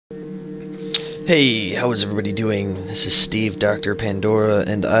Hey, how is everybody doing? This is Steve, Dr. Pandora,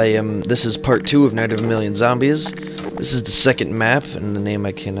 and this is part 2 of Night of a Million Zombies. This is the second map, and the name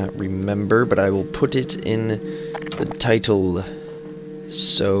I cannot remember, but I will put it in the title.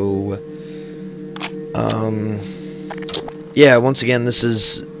 So, yeah, once again, this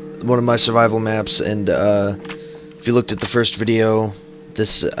is one of my survival maps, and, if you looked at the first video,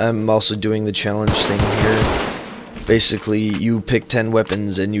 I'm also doing the challenge thing here. Basically, you pick 10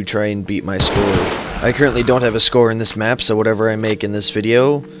 weapons and you try and beat my score. I currently don't have a score in this map, so whatever I make in this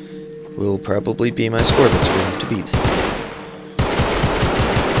video will probably be my score that you're going to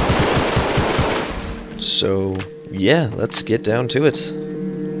beat. So, yeah, let's get down to it.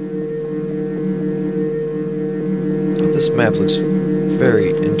 This map looks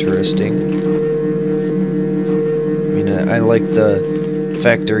very interesting. I mean, I like the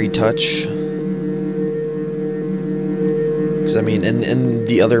factory touch. I mean, in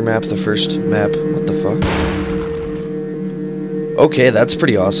the other map, the first map, what the fuck? Okay, that's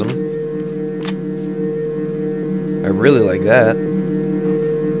pretty awesome. I really like that. I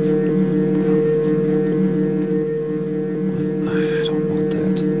don't want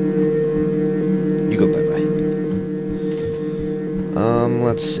that. You go bye-bye.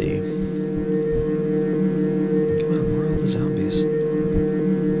 Let's see. Come on, where are all the zombies?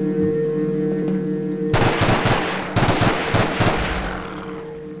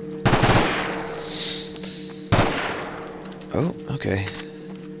 Oh, okay.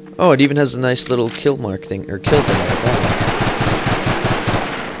 Oh, it even has a nice little kill mark thing, or kill thing at the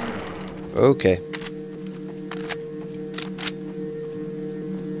bottom. Okay.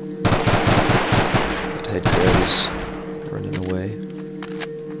 That head Garrys running away.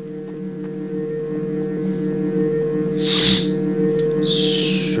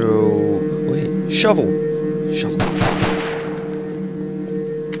 So, wait, shovel! Shovel.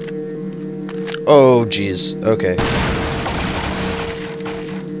 Oh, jeez, okay.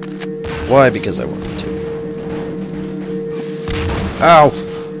 Why? Because I wanted to. Ow!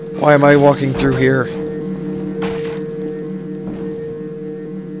 Why am I walking through here?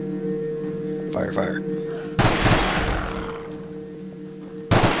 Fire, fire.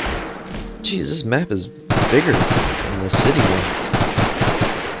 Jeez, this map is bigger than the city one.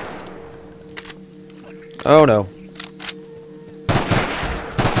 Oh no.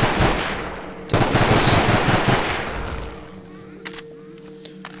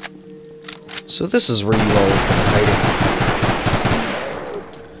 So this is where you all have been hiding.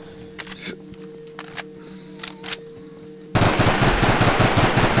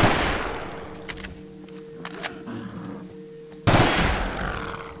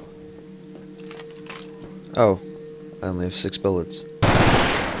 Oh, I only have 6 bullets.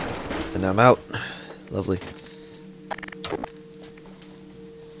 And I'm out. Lovely.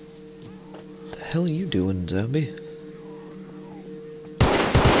 What the hell are you doing, zombie?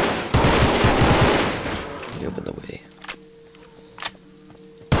 Open the way.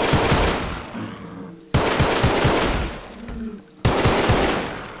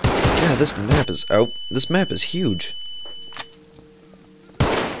 God, this map is out. This map is huge.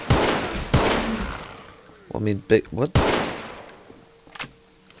 Well, I mean, big. What?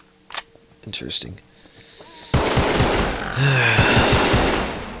 Interesting.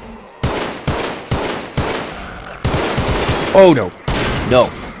 Oh no!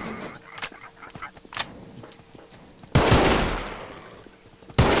 No!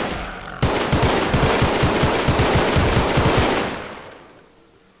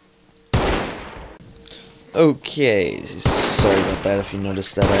 Okay, sorry about that if you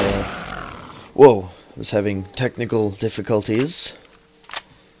noticed that I, whoa, was having technical difficulties.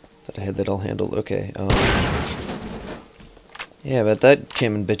 Thought I had that all handled. Okay, yeah, but that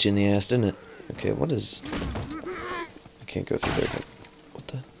came and bit you in the ass, didn't it? Okay, what is... I can't go through there. What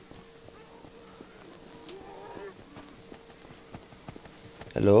the...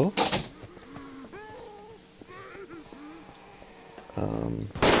 Hello?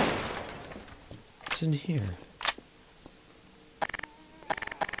 What's in here?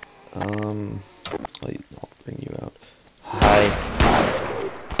 I'll bring you out. Hi.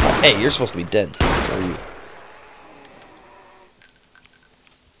 Hey, you're supposed to be dead. So are you.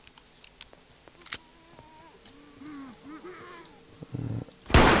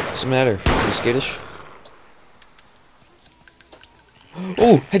 What's the matter? Are you skittish?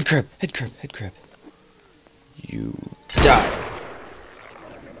 Oh! Head crab! Head crab! Head crab! You die!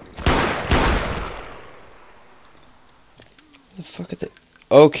 What the fuck are they?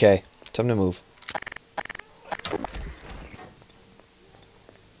 Okay, time to move.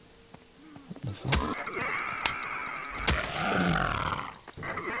 What the fuck?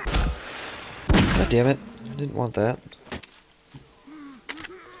 God damn it. I didn't want that.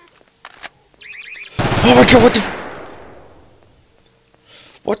 Oh my god, what the...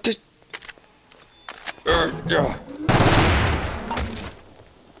 What the...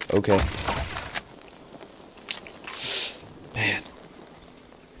 Okay. Man.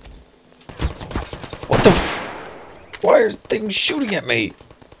 What the... Why are things shooting at me?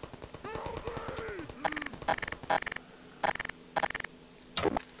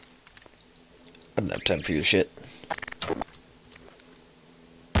 I don't have time for your shit.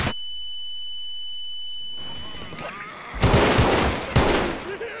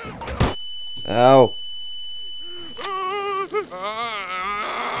 Ow.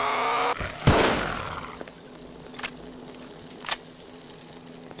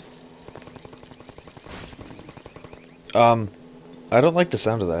 I don't like the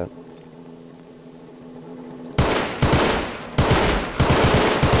sound of that.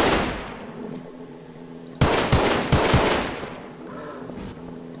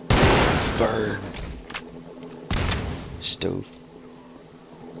 Burn. Stove.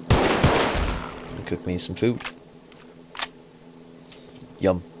 Cook me some food.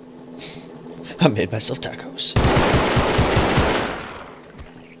 Yum. I made myself tacos.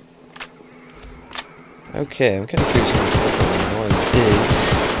 Okay, I'm kind of curious what the noise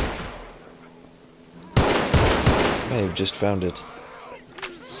is. I have just found it.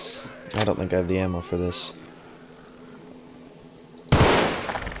 I don't think I have the ammo for this.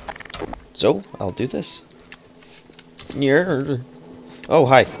 So, I'll do this. Yeah. Oh,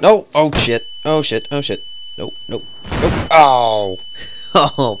 hi. No! Oh, shit. Oh, shit. Oh, shit. Nope, nope, nope. Oh!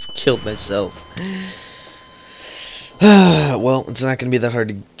 Oh, killed myself. Well, it's not going to be that hard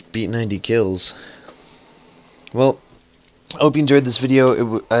to beat 90 kills. Well, I hope you enjoyed this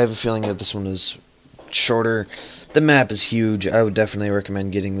video. I have a feeling that this one is shorter. The map is huge. I would definitely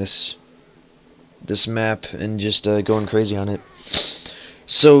recommend getting this map and just going crazy on it.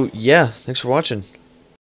 So, yeah, thanks for watching.